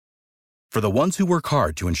For the ones who work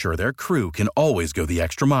hard to ensure their crew can always go the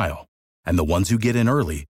extra mile, and the ones who get in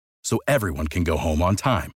early so everyone can go home on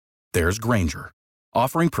time, there's Grainger,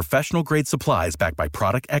 offering professional-grade supplies backed by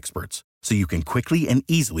product experts so you can quickly and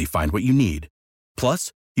easily find what you need.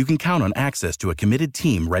 Plus, you can count on access to a committed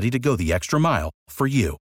team ready to go the extra mile for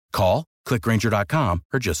you. Call, click Grainger.com,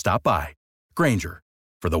 or just stop by. Grainger,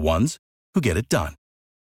 for the ones who get it done.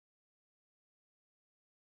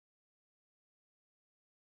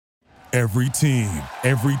 Every team,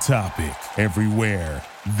 every topic, everywhere.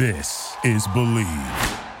 This is Believe.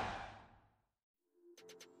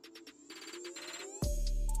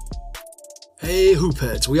 Hey,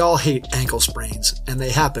 hoopheads, we all hate ankle sprains, and they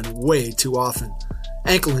happen way too often.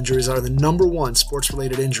 Ankle injuries are the #1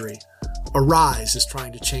 sports-related injury. Arise is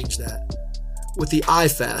trying to change that. With the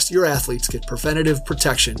iFast, your athletes get preventative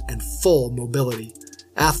protection and full mobility.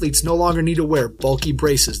 Athletes no longer need to wear bulky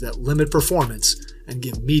braces that limit performance and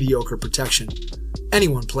give mediocre protection.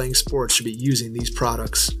 Anyone playing sports should be using these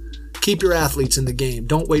products. Keep your athletes in the game.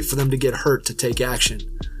 Don't wait for them to get hurt to take action.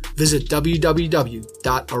 Visit www.arise.com,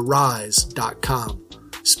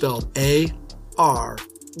 spelled ARYSE,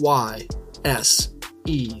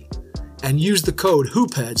 and use the code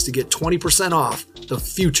HOOPHEADS to get 20% off the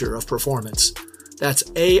future of performance. That's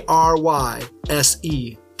ARYSE.com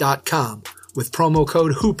with promo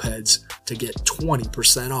code HOOPHEADS to get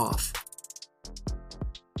 20% off.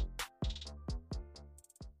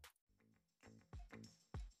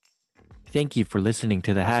 Thank you for listening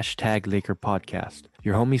to the Hashtag Laker podcast,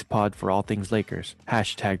 your homies pod for all things Lakers,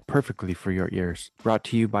 hashtag perfectly for your ears, brought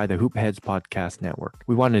to you by the Hoopheads Podcast Network.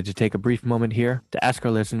 We wanted to take a brief moment here to ask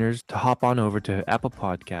our listeners to hop on over to Apple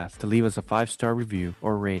Podcasts to leave us a 5-star review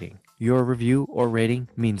or rating. Your review or rating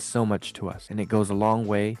means so much to us, and it goes a long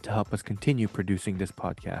way to help us continue producing this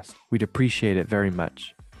podcast. We'd appreciate it very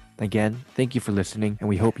much. Again, thank you for listening, and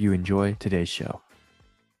we hope you enjoy today's show.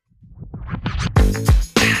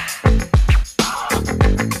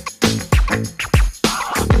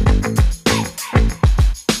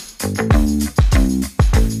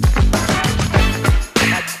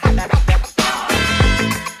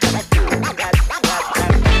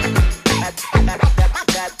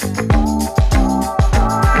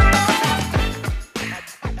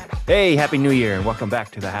 Hey, Happy New Year, and welcome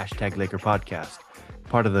back to the Hashtag Laker podcast,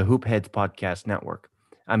 part of the Hoopheads Podcast Network.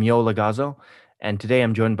 I'm Yo Lagazo, and today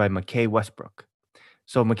I'm joined by McKay Westbrook.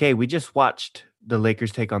 So, McKay, we just watched the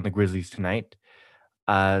Lakers take on the Grizzlies tonight.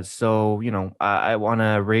 I want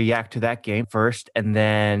to react to that game first, and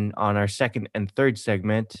then on our second and third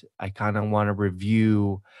segment, I kind of want to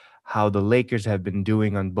review how the Lakers have been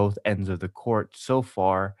doing on both ends of the court so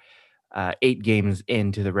far, 8 games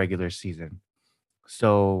into the regular season.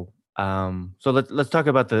 So let's talk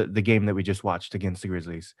about the game that we just watched against the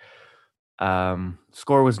Grizzlies.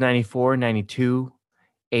 Score was 94-92,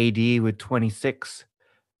 AD with 26,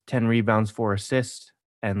 10 rebounds, 4 assists,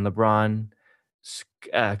 and LeBron,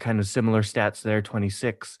 kind of similar stats there,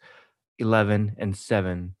 26, 11, and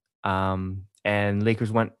 7. And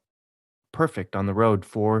Lakers went perfect on the road,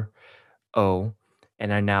 4-0,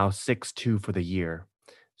 and are now 6-2 for the year.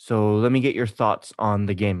 So let me get your thoughts on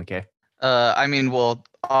the game, okay?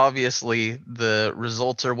 Obviously the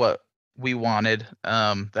results are what we wanted.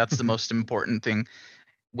 That's the most important thing.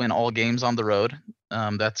 Win all games on the road.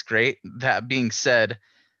 That's great. That being said,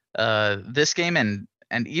 this game and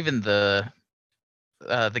even the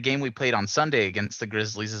game we played on Sunday against the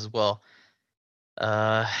Grizzlies as well,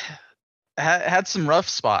 had some rough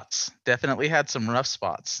spots. Definitely had some rough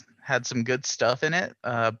spots. Had some good stuff in it,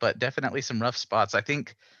 but definitely some rough spots. I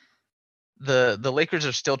think the Lakers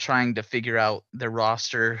are still trying to figure out their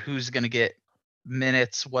roster, who's going to get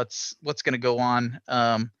minutes, what's going to go on.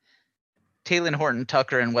 Talen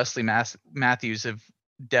Horton-Tucker and Wesley Matthews have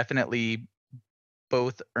definitely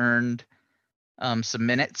both earned some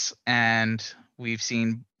minutes, and we've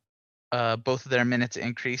seen both of their minutes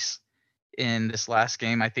increase in this last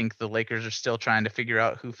game. I think the Lakers are still trying to figure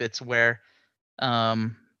out who fits where.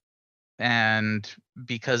 And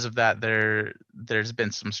because of that, there's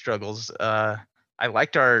been some struggles. I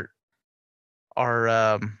liked our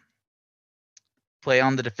play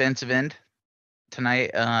on the defensive end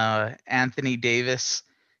tonight. Anthony Davis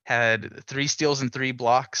had 3 steals and 3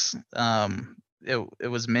 blocks. It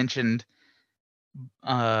was mentioned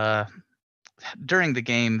during the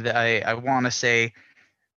game that I want to say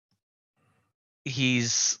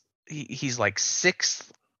he's like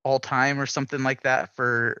 6th all time or something like that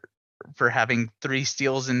for having 3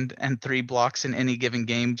 steals and 3 blocks in any given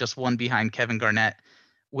game, just one behind Kevin Garnett,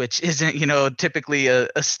 which isn't, typically a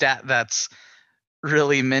stat that's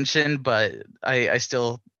really mentioned, but I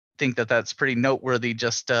still think that that's pretty noteworthy,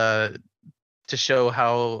 just to show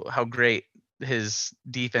how great his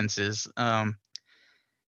defense is.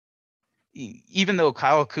 Even though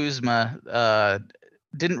Kyle Kuzma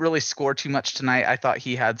didn't really score too much tonight, I thought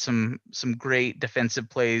he had some great defensive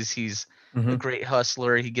plays. He's a great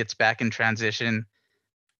hustler. He gets back in transition.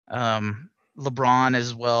 LeBron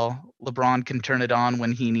as well. LeBron can turn it on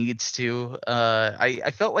when he needs to.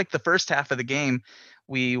 I felt like the first half of the game,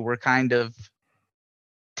 we were kind of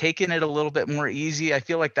taking it a little bit more easy. I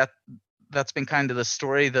feel like that's been kind of the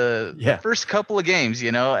story the first couple of games,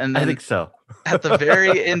 and then I think so. at the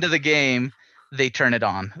very end of the game, they turn it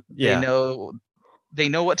on. Yeah. They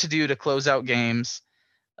know what to do to close out games.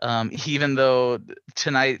 Even though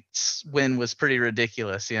tonight's win was pretty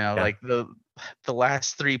ridiculous, like the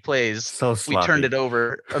last 3 plays, so sloppy. We turned it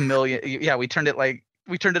over a million. Yeah, we turned it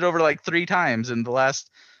over like 3 times in the last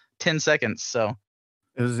 10 seconds. So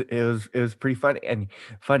it was pretty funny, and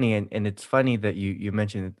it's funny that you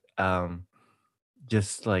mentioned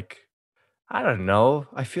just like, I don't know,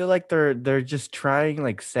 I feel like they're just trying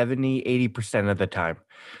like 70-80% of the time,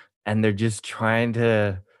 and they're just trying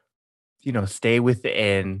to stay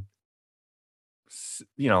within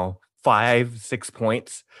 5-6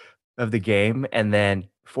 points of the game, and then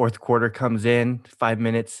fourth quarter comes in, 5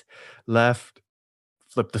 minutes left,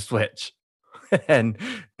 flip the switch. And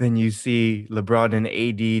then you see LeBron and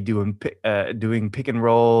AD doing pick and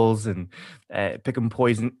rolls and pick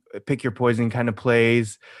your poison kind of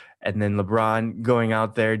plays, and then LeBron going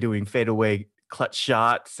out there doing fadeaway clutch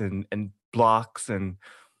shots and blocks, and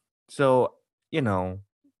so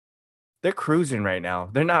they're cruising right now.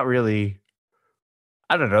 They're not really.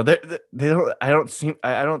 I don't know. They don't. I don't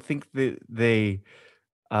think they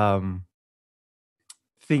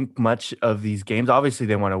think much of these games. Obviously,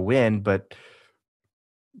 they want to win, but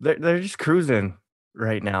they're just cruising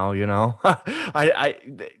right now.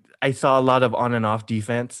 I saw a lot of on and off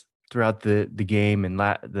defense throughout the game and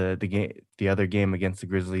the other game against the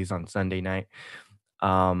Grizzlies on Sunday night.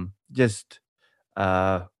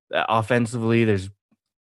 Offensively, there's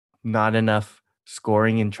not enough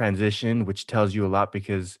scoring in transition, which tells you a lot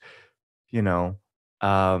because there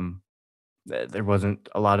wasn't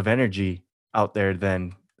a lot of energy out there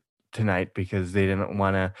then tonight because they didn't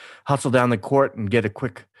want to hustle down the court and get a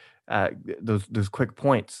quick those quick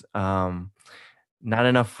points. Not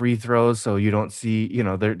enough free throws, so you don't see,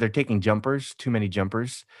 they're taking jumpers, too many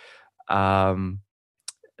jumpers. So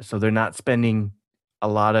they're not spending a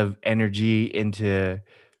lot of energy into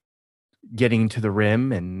getting to the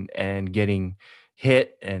rim and getting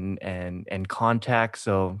hit and contact.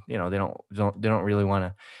 So, they don't really want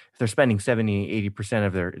to, if they're spending 70-80%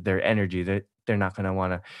 of their energy, they're not going to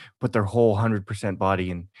want to put their whole 100%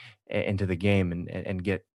 body into the game and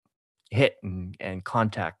get hit and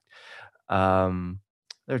contact. There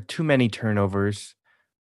are too many turnovers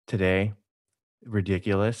today.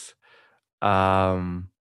 Ridiculous. And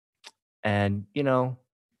it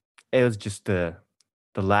was just the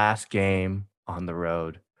last game on the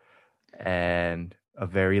road and a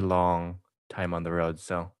very long time on the road.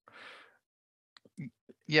 So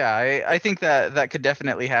yeah, I think that could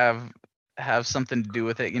definitely have something to do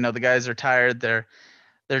with it. The guys are tired. They're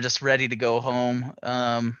just ready to go home.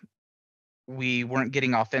 We weren't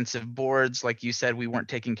getting offensive boards. Like you said, we weren't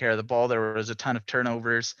taking care of the ball. There was a ton of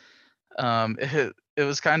turnovers. It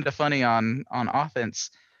was kind of funny on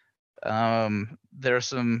offense. There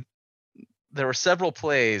were several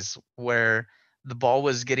plays where the ball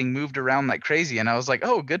was getting moved around like crazy, and I was like,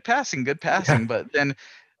 "Oh, good passing." But then,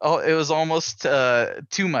 it was almost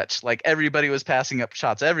too much. Like everybody was passing up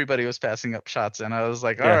shots, and I was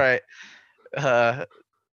like, "All right,"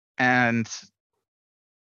 and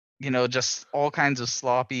just all kinds of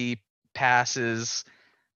sloppy passes,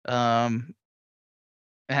 and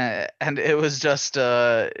it was just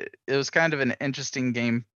it was kind of an interesting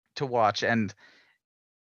game to watch, and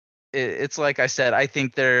it's like I said, I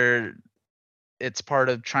think it's part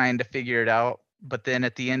of trying to figure it out. But then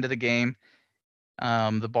at the end of the game,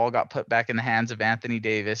 the ball got put back in the hands of Anthony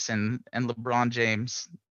Davis and LeBron James.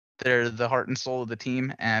 They're the heart and soul of the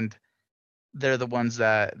team, and they're the ones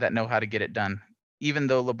that know how to get it done. Even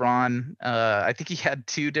though LeBron, I think he had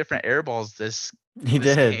 2 different air balls this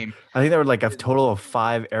game. I think there were like a total of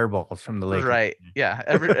 5 air balls from the Lakers. Right. Yeah.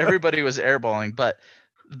 Everybody was airballing, but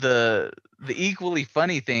the equally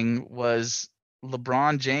funny thing was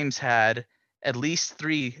LeBron James had at least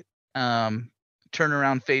 3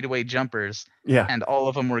 turnaround fadeaway jumpers. Yeah. And all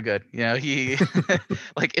of them were good. He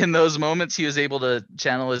like in those moments he was able to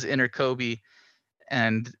channel his inner Kobe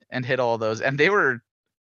and hit all those. And they were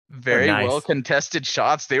very well contested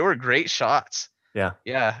shots. They were great shots. Yeah.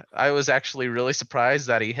 Yeah. I was actually really surprised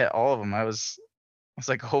that he hit all of them. I was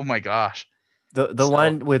like, oh my gosh. The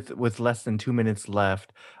one with less than 2 minutes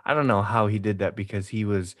left. I don't know how he did that because he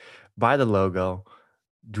was by the logo,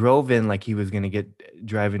 drove in like he was gonna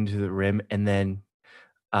drive into the rim, and then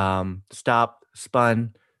stopped,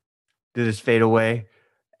 spun, did his fadeaway,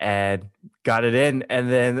 and got it in. And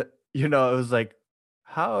then it was like,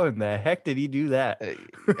 how in the heck did he do that?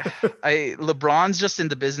 LeBron's just in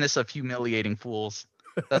the business of humiliating fools.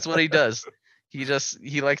 That's what he does. He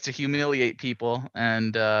likes to humiliate people,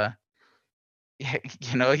 and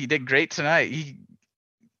he did great tonight.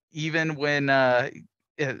 Even when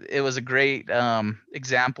it was a great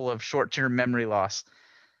example of short-term memory loss.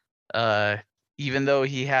 Even though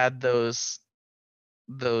he had those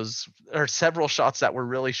or several shots that were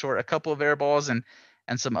really short, a couple of air balls and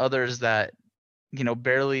some others that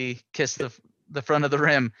barely kissed the front of the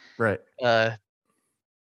rim. Right.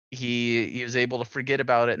 He was able to forget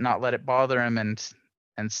about it, not let it bother him, and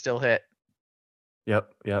still hit.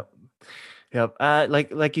 Yep.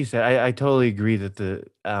 Like you said, I totally agree that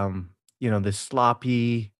the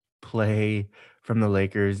sloppy play from the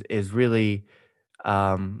Lakers is really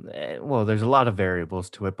well, there's a lot of variables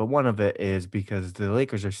to it, but one of it is because the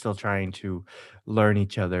Lakers are still trying to learn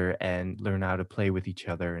each other and learn how to play with each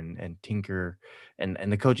other and tinker, and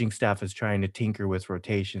the coaching staff is trying to tinker with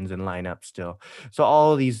rotations and lineups still. So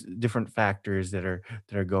all of these different factors that are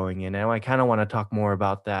going in, and I kind of want to talk more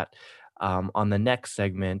about that on the next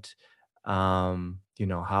segment. How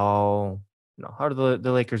are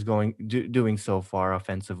the Lakers doing so far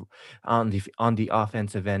offensive on the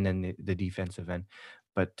offensive end and the defensive end.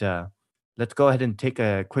 But let's go ahead and take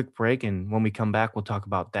a quick break, and when we come back, we'll talk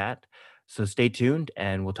about that. So stay tuned,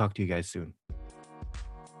 and we'll talk to you guys soon.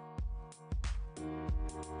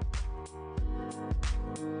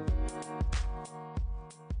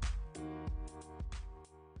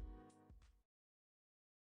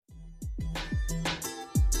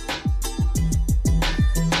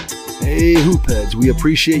 Hey Hoopheads, we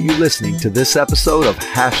appreciate you listening to this episode of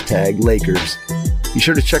 #Lakers. Be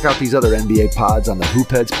sure to check out these other NBA pods on the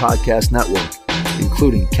Hoopheads Podcast Network,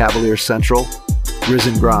 including Cavalier Central, Grizz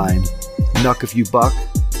and Grind, Nuck If You Buck,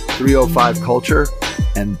 305 Culture,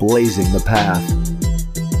 and Blazing the Path.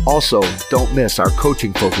 Also, don't miss our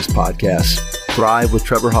coaching-focused podcasts, Thrive with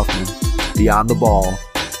Trevor Huffman, Beyond the Ball,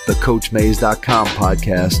 the CoachMaze.com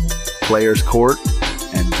podcast, Players Court,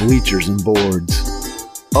 and Bleachers and Boards.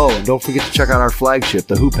 Oh, and don't forget to check out our flagship,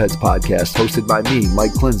 the Hoopheads Podcast, hosted by me,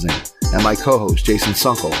 Mike Klinzing, and my co-host, Jason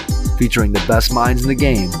Sunkel, featuring the best minds in the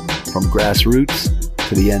game, from grassroots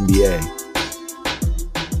to the NBA.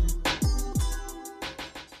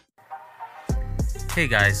 Hey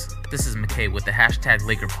guys, this is McKay with the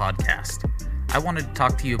 #Laker Podcast. I wanted to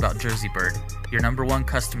talk to you about Jersey Bird, your #1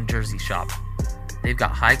 custom jersey shop. They've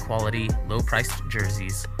got high-quality, low-priced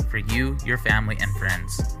jerseys for you, your family, and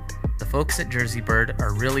friends. The folks at Jersey Bird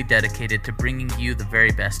are really dedicated to bringing you the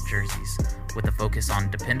very best jerseys, with a focus on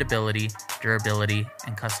dependability, durability,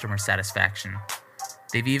 and customer satisfaction.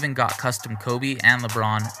 They've even got custom Kobe and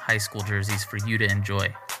LeBron high school jerseys for you to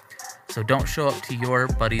enjoy. So don't show up to your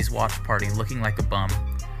buddy's watch party looking like a bum.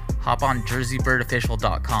 Hop on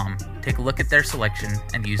jerseybirdofficial.com, take a look at their selection,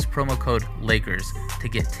 and use promo code LAKERS to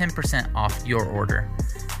get 10% off your order.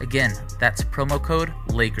 Again, that's promo code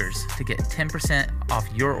LAKERS to get 10% off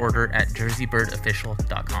your order at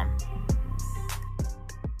jerseybirdofficial.com.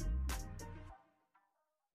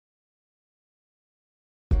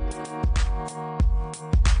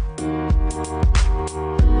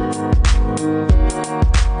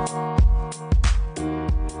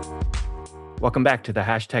 Welcome back to the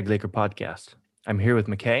 #Laker Podcast. I'm here with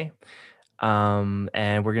McKay,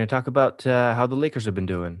 and we're going to talk about how the Lakers have been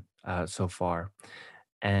doing so far.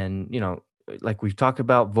 And, like we've talked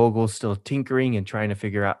about, Vogel's still tinkering and trying to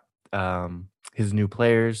figure out his new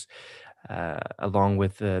players, along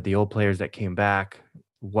with the old players that came back,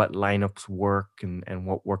 what lineups work and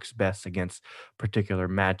what works best against particular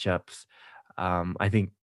matchups. I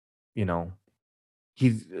think, I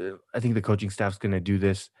think the coaching staff's going to do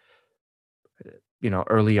this,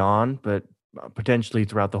 early on, but potentially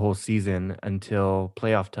throughout the whole season until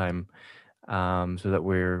playoff time, so that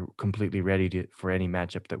we're completely ready for any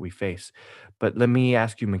matchup that we face. But let me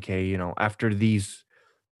ask you, McKay, after these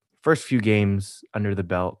first few games under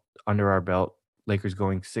our belt, Lakers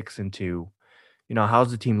going 6-2,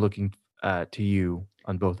 how's the team looking to you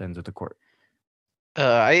on both ends of the court?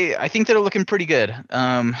 I think they're looking pretty good.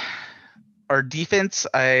 Our defense,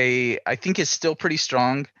 I think, is still pretty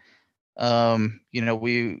strong.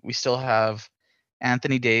 We still have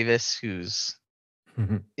Anthony Davis, who's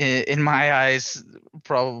in my eyes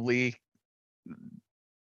probably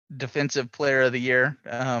defensive player of the year,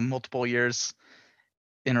 multiple years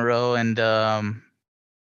in a row, and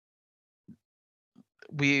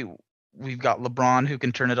we've got LeBron who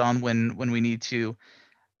can turn it on when we need to.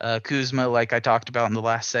 Kuzma, like I talked about in the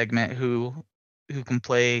last segment, who can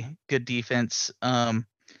play good defense.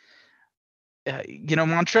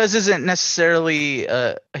 Montrez isn't necessarily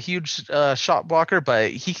a huge shot blocker,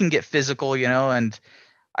 but he can get physical, and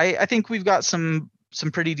I think we've got some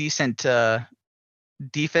pretty decent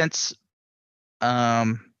defense.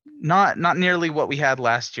 Not nearly what we had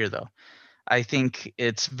last year, though. I think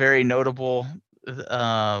it's very notable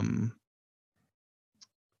the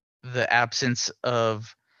absence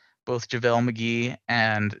of both JaVale McGee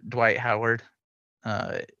and Dwight Howard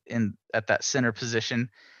at that center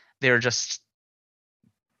position. They're just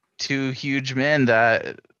two huge men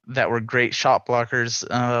that were great shot blockers,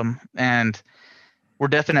 and we're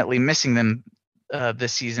definitely missing them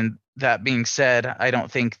this season. That being said, I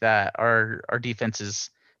don't think that our defense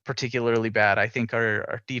is particularly bad. I think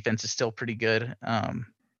our defense is still pretty good.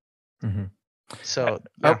 So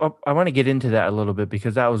yeah. I want to get into that a little bit,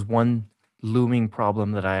 because that was one looming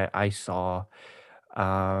problem that I saw.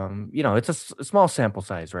 It's a small sample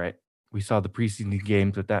size, right? We saw the preseason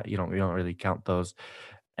games with that. We don't really count those.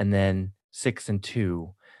 And then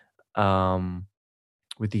 6-2,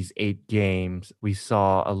 with these 8 games, we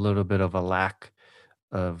saw a little bit of a lack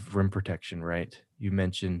of rim protection, right? You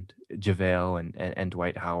mentioned JaVale and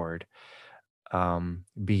Dwight Howard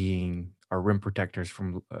being our rim protectors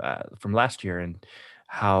from last year, and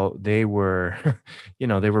how they were,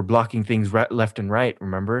 they were blocking things left and right.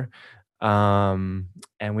 Remember, and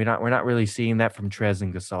we're not really seeing that from Trez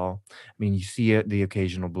and Gasol. I mean, you see the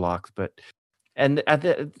occasional blocks, but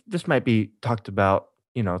this might be talked about,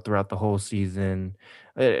 throughout the whole season.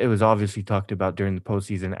 It was obviously talked about during the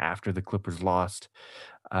postseason after the Clippers lost,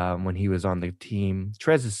 when he was on the team.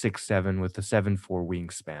 Trez is 6'7" with a 7'4"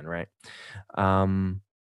 wingspan, right?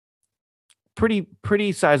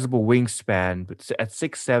 Pretty sizable wingspan, but at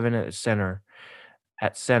 6'7"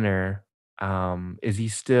 at center, is he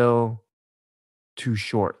still too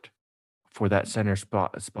short for that center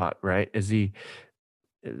spot, right? Is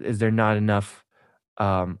there not enough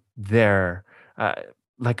there?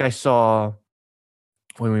 Like I saw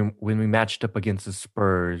when we matched up against the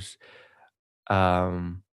Spurs,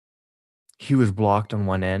 he was blocked on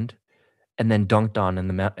one end and then dunked on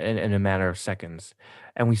in a matter of seconds.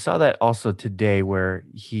 And we saw that also today, where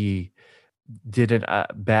he did a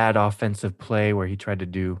bad offensive play where he tried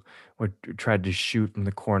to shoot from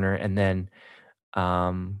the corner, and then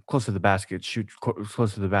close to the basket,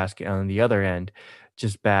 close to the basket. And on the other end,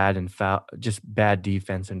 just bad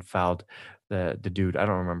defense, and fouled the dude. I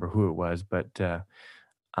don't remember who it was, but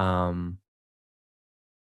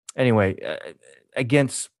anyway,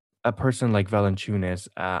 against a person like Valanciunas,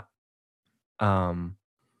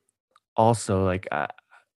 also, like,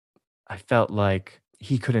 I felt like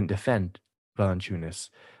he couldn't defend Valanciunas,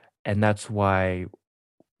 and that's why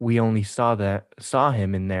we only saw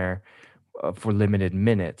him in there for limited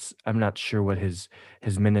minutes. I'm not sure what his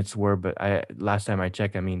minutes were, but last time I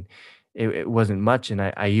checked, I mean, it wasn't much. And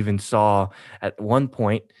I even saw at one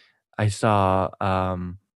point, I saw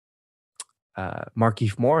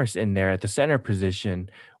Markieff Morris in there at the center position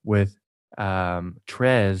with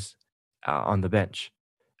Trez on the bench,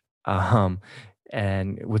 and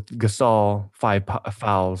with Gasol 5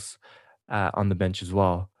 fouls on the bench as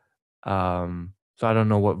well. So I don't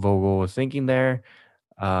know what Vogel was thinking there,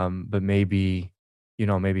 but maybe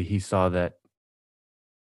he saw that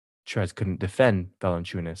Trez couldn't defend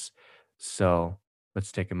Valanciunas, so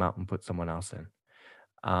let's take him out and put someone else in.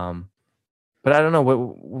 But I don't know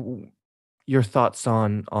what your thoughts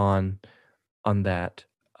on that.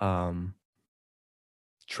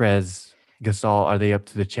 Trez, Gasol, are they up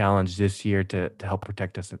to the challenge this year to help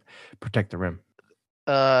protect us, protect the rim?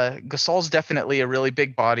 Gasol's definitely a really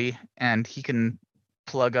big body, and he can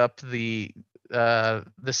plug up the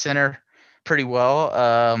center pretty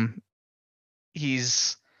well.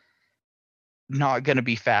 He's not going to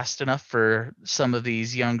be fast enough for some of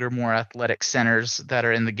these younger, more athletic centers that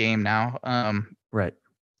are in the game now. Right.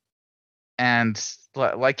 And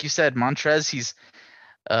like you said, Montrez, he's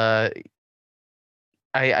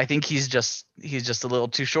I think he's just a little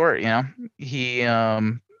too short.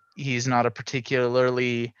 He's not a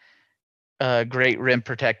particularly great rim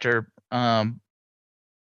protector.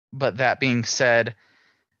 But that being said,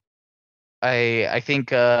 I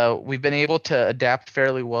think we've been able to adapt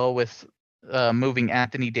fairly well with moving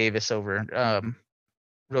Anthony Davis over,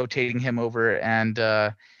 rotating him over, and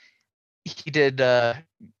he did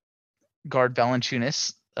guard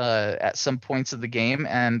Valanciunas at some points of the game,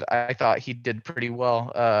 and I thought he did pretty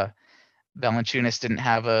well. Valanciunas didn't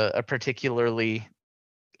have a particularly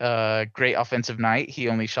great offensive night. He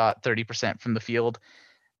only shot 30% from the field,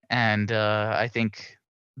 and I think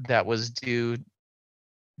that was due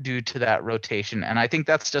to that rotation. And I think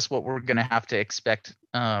that's just what we're going to have to expect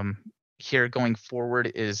here going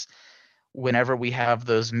forward is whenever we have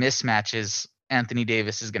those mismatches, Anthony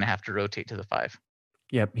Davis is going to have to rotate to the 5.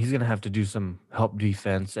 Yep, he's gonna have to do some help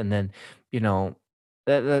defense, and then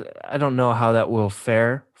I don't know how that will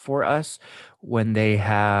fare for us when they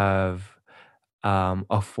have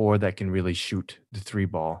a 4 that can really shoot the 3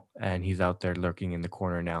 ball, and he's out there lurking in the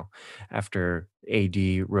corner now after AD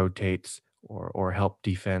rotates or help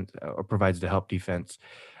defense or provides the help defense,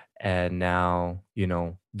 and now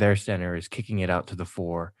their center is kicking it out to the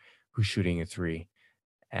 4 who's shooting a 3,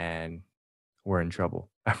 and we're in trouble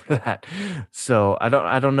after that. So I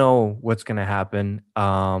don't know what's gonna happen.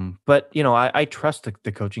 But I trust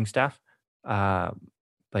the coaching staff. Uh,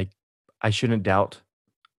 like I shouldn't doubt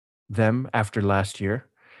them after last year.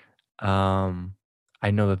 Um,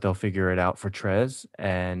 I know that they'll figure it out for Trez,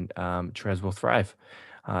 and Trez will thrive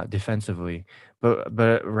defensively.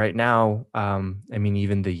 But right now, I mean,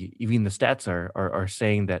 even the stats are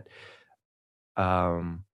saying that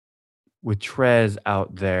um, with Trez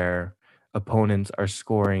out there, opponents are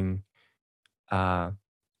scoring uh,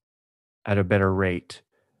 at a better rate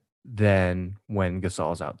than when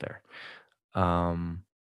Gasol's out there. Um,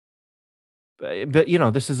 but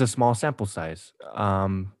this is a small sample size,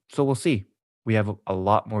 so we'll see. We have a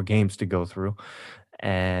lot more games to go through,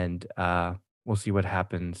 and we'll see what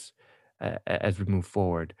happens as we move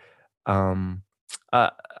forward. Um,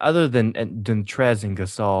 Other than Trez and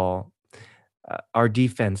Gasol, our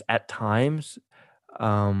defense at times,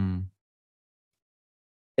 um,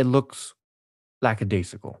 it looks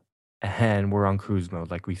lackadaisical, and we're on cruise mode,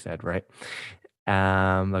 like we said, right?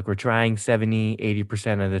 Like we're trying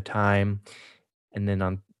 70-80% of the time, and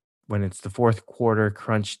then when it's the fourth quarter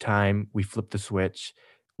crunch time, we flip the switch,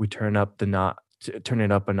 we turn it up a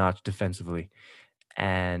notch defensively,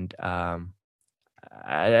 and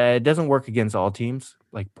it doesn't work against all teams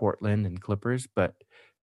like Portland and Clippers, but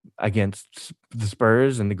against the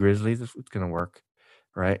Spurs and the Grizzlies, it's going to work,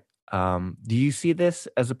 right? Do you see this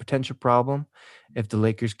as a potential problem if the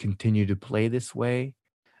Lakers continue to play this way?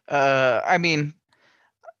 I mean,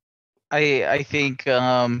 I think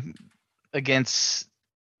against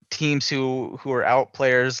teams who are out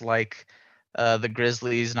players like the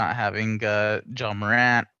Grizzlies not having John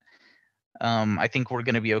Morant, I think we're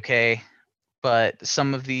going to be okay. But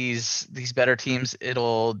some of these better teams,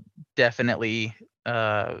 it'll definitely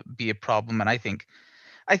be a problem, and I think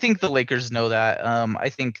the Lakers know that. I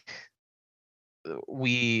think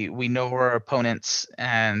we know our opponents,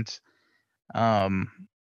 and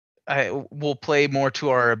we'll play more to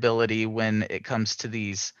our ability when it comes to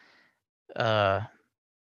these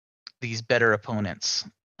better opponents.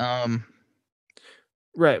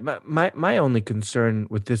 Right. My only concern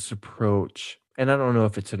with this approach, and I don't know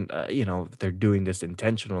if it's if they're doing this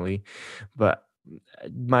intentionally, but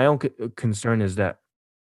my own concern is that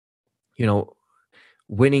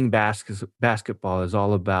winning basketball is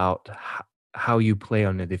all about how you play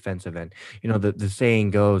on the defensive end. The saying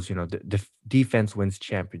goes, the defense wins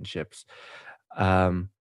championships. But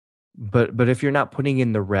if you're not putting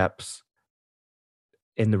in the reps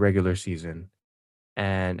in the regular season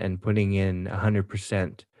and putting in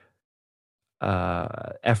 100%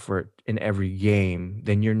 effort in every game,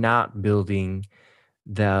 then you're not building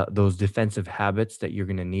those defensive habits that you're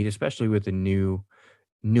going to need, especially with a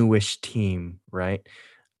newish team, right?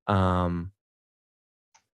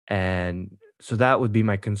 And so that would be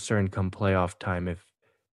my concern come playoff time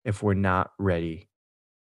if we're not ready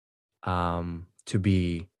to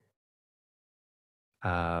be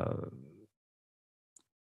to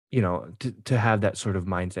have that sort of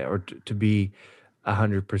mindset, or to be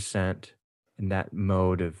 100% in that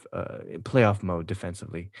mode of playoff mode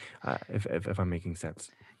defensively, if I'm making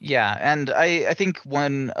sense. Yeah, and I think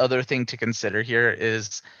one other thing to consider here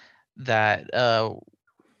is that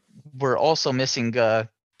we're also missing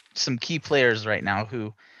some key players right now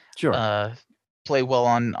who Sure. play well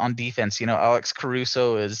on defense. Alex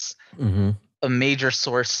Caruso is a major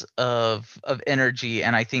source of energy,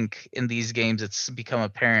 and I think in these games it's become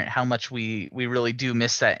apparent how much we really do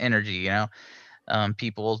miss that energy.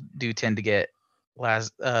 People do tend to get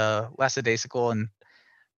lackadaisical, and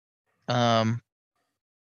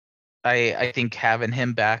I think having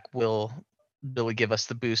him back will really give us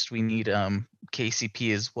the boost we need.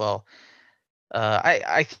 KCP as well.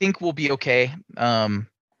 I think we'll be okay.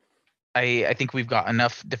 I think we've got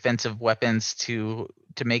enough defensive weapons to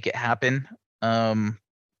make it happen. I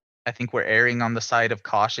think we're erring on the side of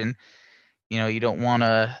caution. You don't want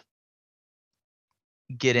to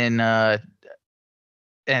get in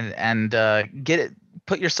and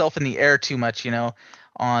put yourself in the air too much,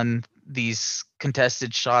 on these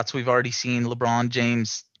contested shots. We've already seen LeBron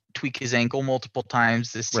James tweak his ankle multiple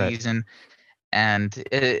times this Right. season, and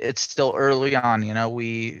it's still early on.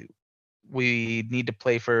 We need to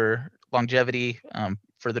play for longevity,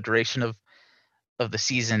 for the duration of the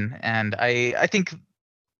season, and I think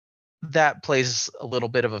that plays a little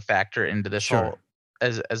bit of a factor into this Sure. whole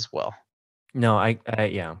as well. No, I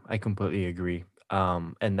completely agree.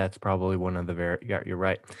 And that's probably one of the you're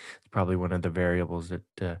right. It's probably one of the variables that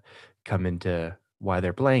come into why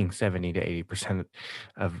they're playing 70 to 80%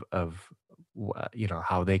 of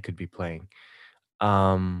how they could be playing.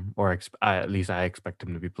 Or at least I expect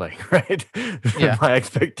them to be playing, right? Yeah. My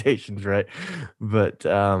expectations, right? But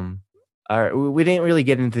all right, we didn't really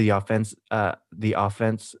get into the offense. But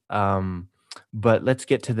let's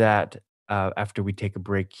get to that after we take a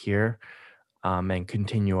break here. And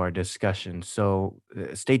continue our discussion. So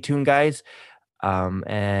stay tuned, guys,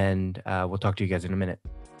 and we'll talk to you guys in a minute.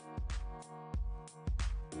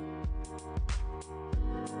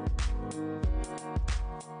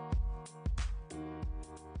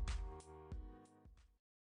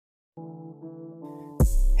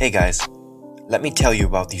 Hey guys, let me tell you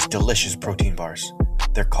about these delicious protein bars.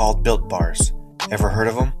 They're called Built Bars. Ever heard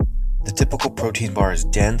of them? The typical protein bar is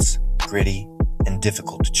dense, gritty, and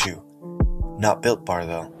difficult to chew. Not Built Bar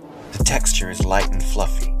though. The texture is light and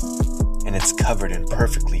fluffy, and it's covered in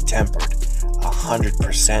perfectly tempered,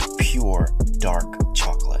 100% pure dark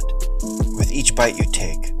chocolate. With each bite you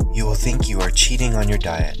take, you will think you are cheating on your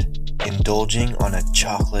diet, indulging on a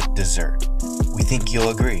chocolate dessert. We think you'll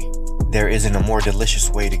agree. There isn't a more delicious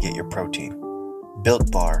way to get your protein.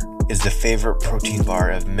 Built Bar is the favorite protein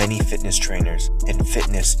bar of many fitness trainers and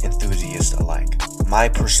fitness enthusiasts alike. My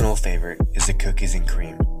personal favorite is the cookies and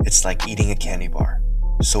cream. It's like eating a candy bar.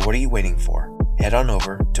 So what are you waiting for? Head on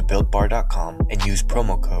over to BuiltBar.com and use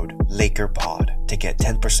promo code LakerPod to get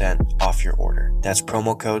 10% off your order. That's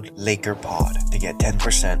promo code LakerPod to get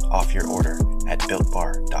 10% off your order at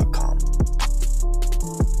BuiltBar.com.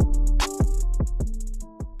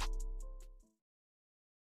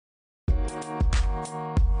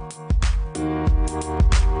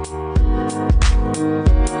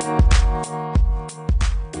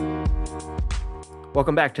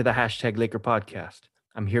 Welcome back to the Hashtag Laker podcast.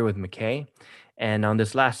 I'm here with McKay, and on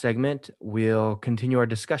this last segment, we'll continue our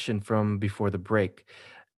discussion from before the break,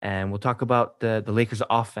 and we'll talk about the Lakers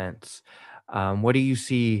offense. What do you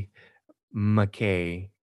see,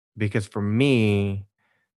 McKay? Because for me,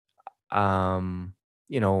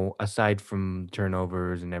 aside from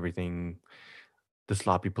turnovers and everything, the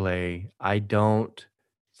sloppy play, I don't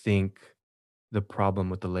think the problem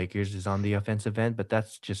with the Lakers is on the offensive end, but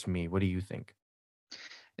that's just me. What do you think?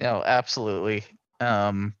 No, absolutely.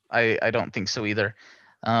 I don't think so either.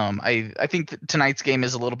 I think tonight's game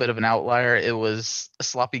is a little bit of an outlier. It was a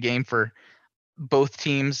sloppy game for both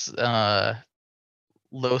teams. Low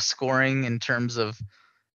scoring in terms of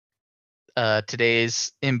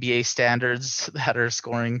today's NBA standards that are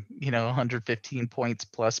scoring, 115 points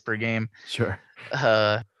plus per game. Sure.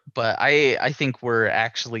 But I think we're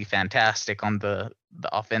actually fantastic on the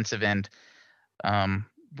offensive end.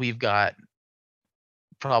 We've got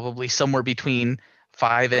probably somewhere between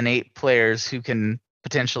 5 and 8 players who can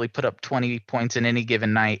potentially put up 20 points in any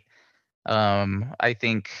given night. I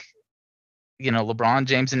think, LeBron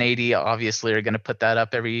James and AD obviously are going to put that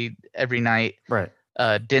up every night. Right.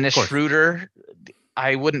 Dennis Schroeder,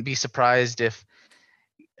 I wouldn't be surprised if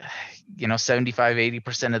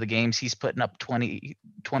 75-80% of the games he's putting up 20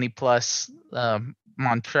 plus.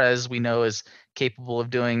 Montrez, we know, is capable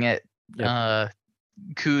of doing it. Yep.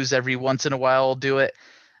 Kuz every once in a while will do it.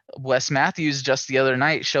 Wes Matthews just the other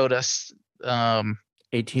night showed us 18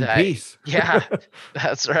 piece. Yeah,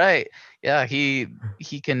 that's right. Yeah, he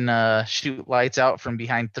can shoot lights out from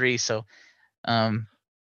behind three. So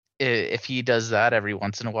if he does that every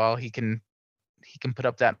once in a while, he can put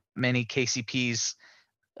up that many. KCP's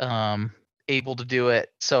able to do it.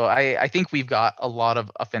 So I think we've got a lot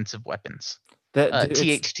of offensive weapons.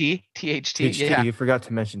 THT, yeah. You forgot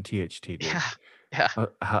to mention THT, dude. Yeah.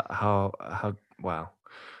 How wow.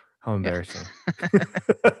 How embarrassing.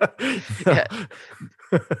 Yeah.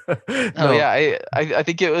 Oh yeah, I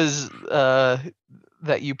think it was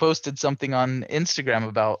that you posted something on Instagram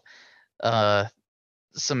about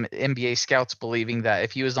some NBA scouts believing that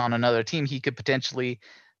if he was on another team, he could potentially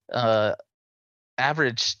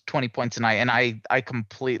average 20 points a night, and I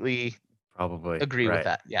completely probably agree with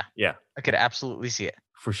that. Yeah, I could absolutely see it.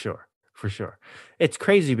 For sure. It's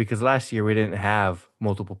crazy because last year we didn't have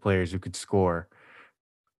multiple players who could score.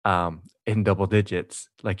 in double digits.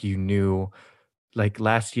 Like you knew, like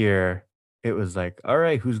last year, it was like, all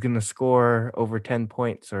right, who's going to score over 10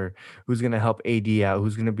 points, or who's going to help AD out?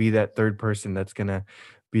 Who's going to be that third person that's going to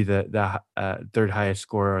be the third highest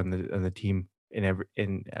scorer on the team in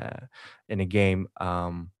a game?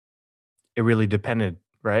 It really depended,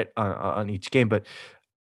 right, on each game. But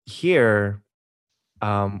here,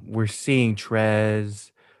 we're seeing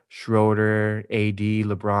Trez, Schroeder, AD,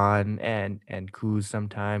 LeBron, and Kuz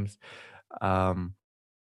sometimes. Um,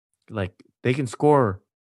 like they can score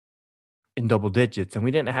in double digits, and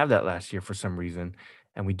we didn't have that last year for some reason,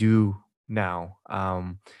 and we do now.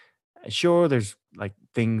 Sure, there's like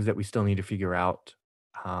things that we still need to figure out,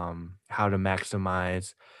 how to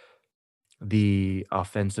maximize the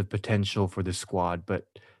offensive potential for the squad, but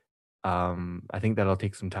I think that'll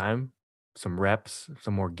take some time, some reps,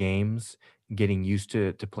 some more games, getting used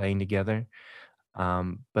to playing together.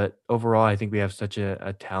 But overall, I think we have such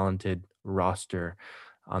a talented roster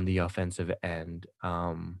on the offensive end.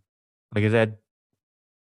 Like I said,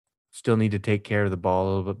 still need to take care of the ball a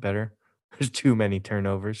little bit better. There's too many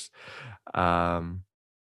turnovers. Um,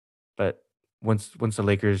 but once the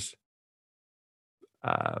Lakers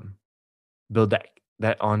um, build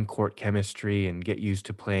that on court chemistry and get used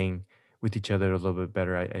to playing with each other a little bit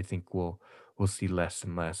better, I think we'll see less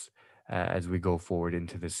and less as we go forward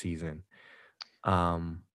into the season.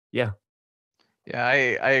 Yeah, Yeah,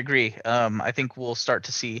 I agree. I think we'll start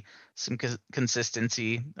to see some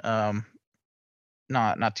consistency.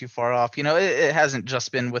 Not too far off. It hasn't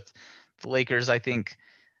just been with the Lakers. I think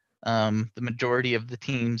the majority of the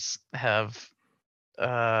teams uh,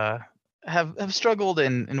 have struggled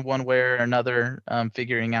in one way or another,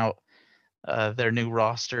 figuring out their new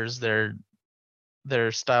rosters, their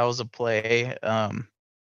styles of play.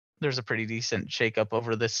 There's a pretty decent shakeup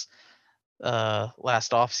over this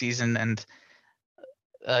last off season, and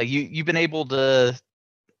you've been able to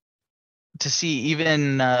see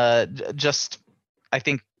even just, I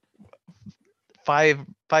think, five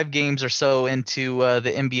games or so into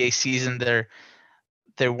the NBA season, there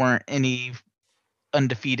weren't any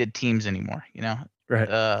undefeated teams anymore.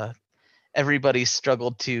 right. Everybody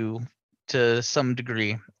struggled to some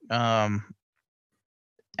degree.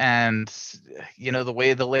 And the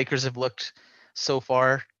way the Lakers have looked so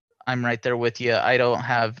far, I'm right there with you. I don't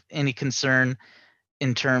have any concern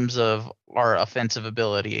in terms of our offensive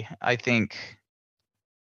ability. I think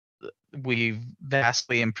we've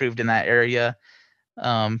vastly improved in that area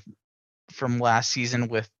from last season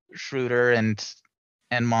with Schroeder and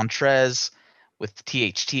Montrez, with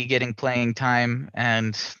THT getting playing time,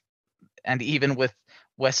 and even with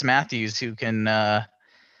Wes Matthews, who can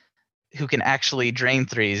actually drain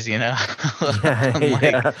threes, Yeah,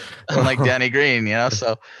 unlike yeah. Danny Green,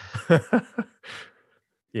 so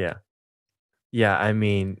Yeah. Yeah, I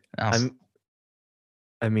mean, uh, I'm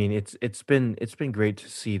I mean, it's been great to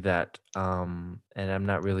see that, and I'm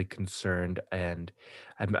not really concerned, and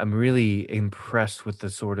I'm really impressed with the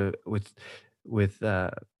sort of with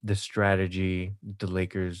the strategy the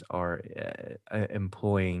Lakers are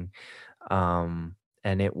employing, and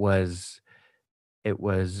it was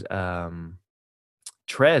Trez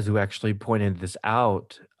who actually pointed this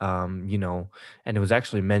out, and it was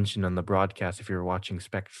actually mentioned on the broadcast if you were watching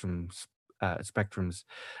Spectrum's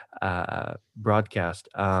broadcast.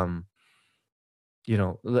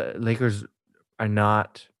 Lakers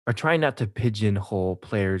are trying not to pigeonhole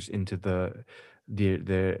players into the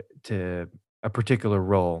to a particular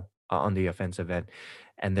role on the offensive end,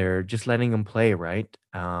 and they're just letting them play, right.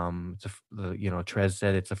 Trez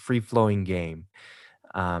said it's a free flowing game,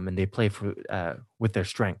 and they play with their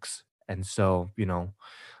strengths, and so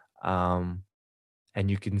um, and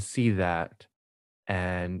you can see that,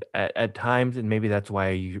 and at times, and maybe that's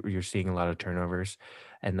why you're seeing a lot of turnovers,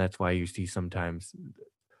 and that's why you see sometimes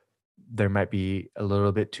there might be a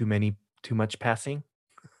little bit too much passing.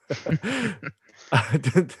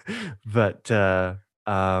 but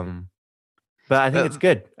um but I think it's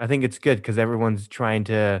good. I think it's good because everyone's trying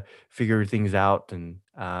to figure things out, and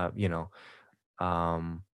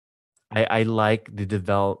um I like the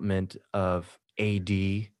development of AD,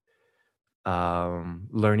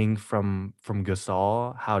 learning from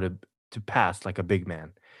Gasol how to pass like a big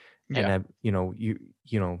man. And yeah,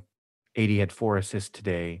 AD had 4 assists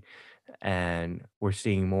today, and we're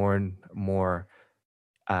seeing more and more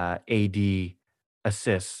AD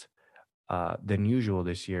assists than usual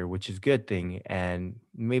this year, which is a good thing. And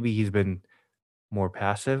maybe he's been more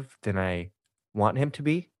passive than I want him to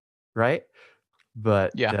be, right?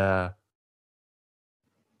 But yeah,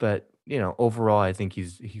 overall, I think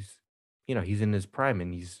he's in his prime,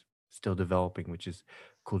 and he's still developing, which is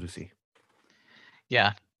cool to see.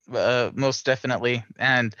 yeah. most definitely.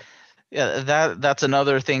 And yeah, that's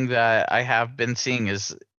another thing that I have been seeing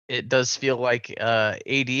is it does feel like AD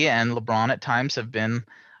and LeBron at times have been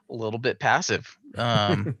a little bit passive.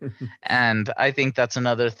 And I think that's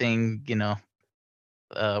another thing,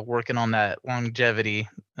 working on that longevity.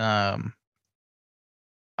 I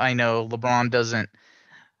know LeBron doesn't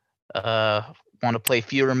want to play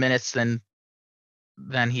fewer minutes than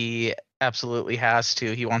he absolutely has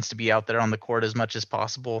to. He wants to be out there on the court as much as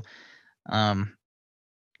possible.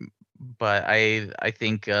 But I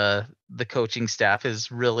think the coaching staff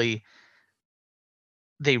is really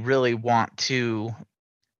want to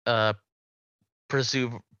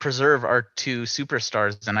preserve our two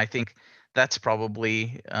superstars, and I think that's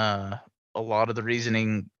probably a lot of the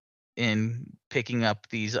reasoning in picking up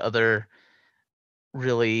these other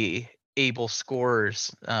really able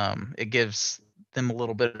scorers. It gives them a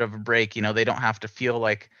little bit of a break. They don't have to feel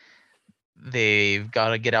like they've got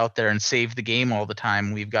to get out there and save the game all the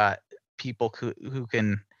time. We've got people who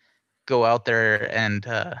can go out there and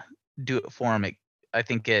do it for them. I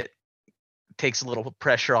think it takes a little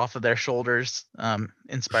pressure off of their shoulders,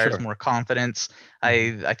 inspires more confidence.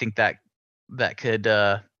 I think that could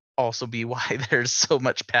also be why there's so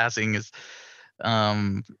much passing. Is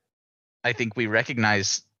I think we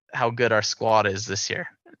recognize how good our squad is this year,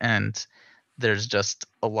 and there's just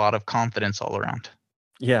a lot of confidence all around.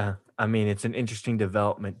 Yeah, I mean, it's an interesting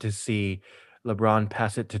development to see LeBron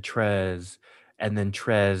pass it to Trez and then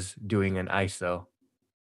Trez doing an ISO.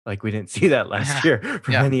 Like, we didn't see that last year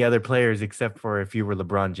from any other players except for if you were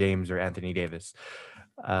LeBron James or Anthony Davis.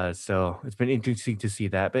 So it's been interesting to see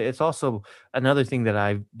that. But it's also another thing that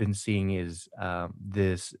I've been seeing is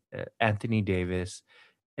this Anthony Davis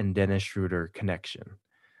and Dennis Schroeder connection.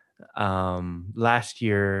 Last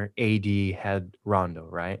year, AD had Rondo,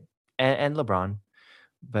 right? And LeBron.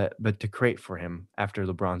 But to create for him after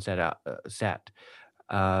LeBron sat.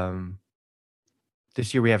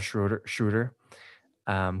 This year we have Schroeder,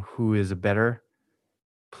 who is a better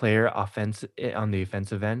player on the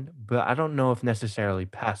offensive end, but I don't know if necessarily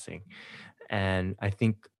passing. And I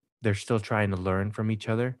think they're still trying to learn from each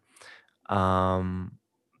other. And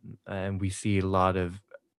we see a lot of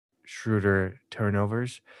Schroeder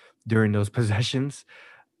turnovers during those possessions,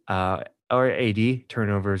 or AD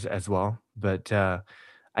turnovers as well. But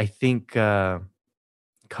I think come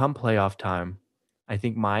playoff time, I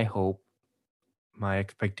think my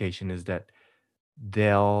expectation is that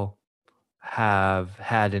they'll have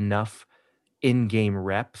had enough in-game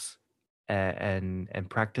reps and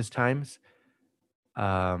practice times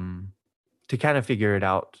to kind of figure it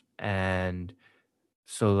out. And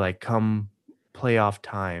so, like, come playoff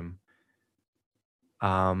time,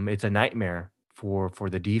 it's a nightmare for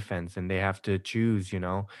the defense, and they have to choose.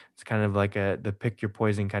 It's kind of like the pick your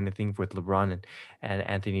poison kind of thing with LeBron and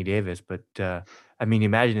Anthony Davis. But I mean,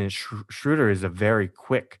 imagine it, Schroeder is a very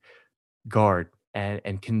quick guard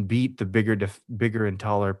and can beat the bigger and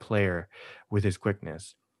taller player with his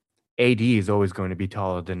quickness. AD is always going to be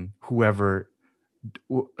taller than whichever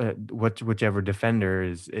defender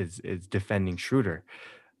is defending Schroeder.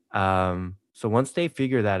 So once they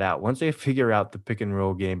figure that out, once they figure out the pick and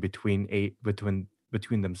roll game between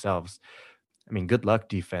themselves, I mean, good luck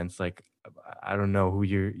defense. Like, I don't know who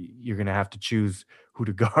you're gonna have to choose who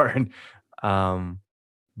to guard.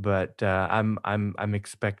 But I'm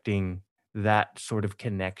expecting that sort of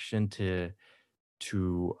connection to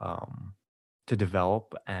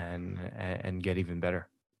develop and get even better.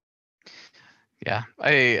 Yeah,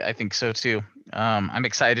 I think so too. I'm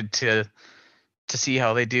excited to see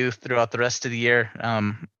how they do throughout the rest of the year.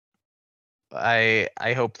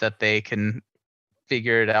 I hope that they can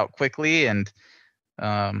figure it out quickly and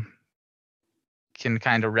can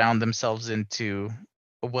kind of round themselves into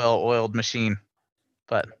a well-oiled machine.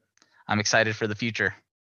 But I'm excited for the future.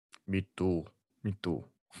 Me too.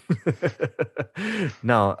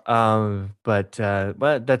 No, but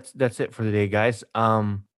that's it for today, guys.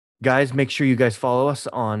 Guys, make sure you guys follow us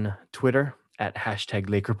on Twitter at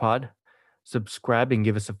 #LakerPod. Subscribe and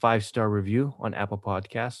give us a 5-star review on Apple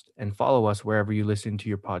Podcast, and follow us wherever you listen to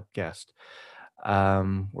your podcast.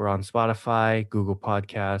 We're on Spotify, Google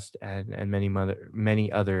Podcast, and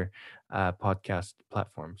many other podcast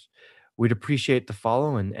platforms. We'd appreciate the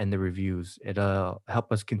follow and the reviews. It'll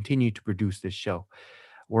help us continue to produce this show.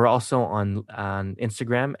 We're also on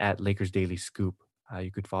Instagram at Lakers Daily Scoop.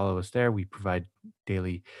 You could follow us there. We provide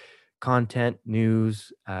daily content,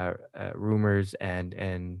 news, rumors,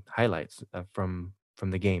 and highlights from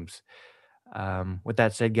the games. With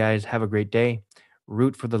that said, guys, have a great day.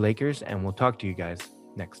 Root for the Lakers, and we'll talk to you guys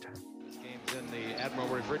next time. This game's in the Admiral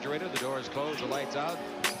refrigerator. The door is closed. The lights out.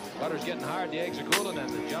 Butter's getting hard, the eggs are cooling, and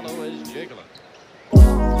the jello is jiggling.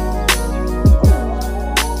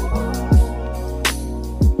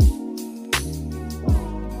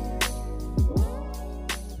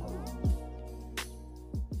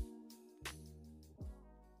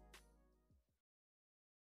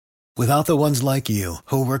 Without the ones like you,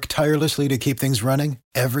 who work tirelessly to keep things running,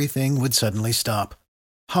 everything would suddenly stop.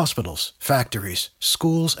 Hospitals, factories,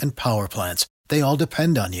 schools, and power plants, they all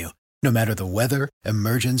depend on you. No matter the weather,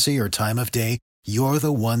 emergency, or time of day, you're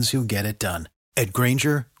the ones who get it done. At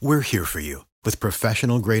Grainger, we're here for you with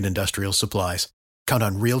professional-grade industrial supplies. Count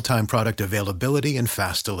on real-time product availability and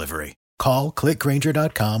fast delivery. Call, click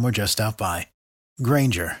Grainger.com, or just stop by.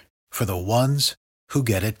 Grainger, for the ones who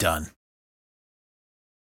get it done.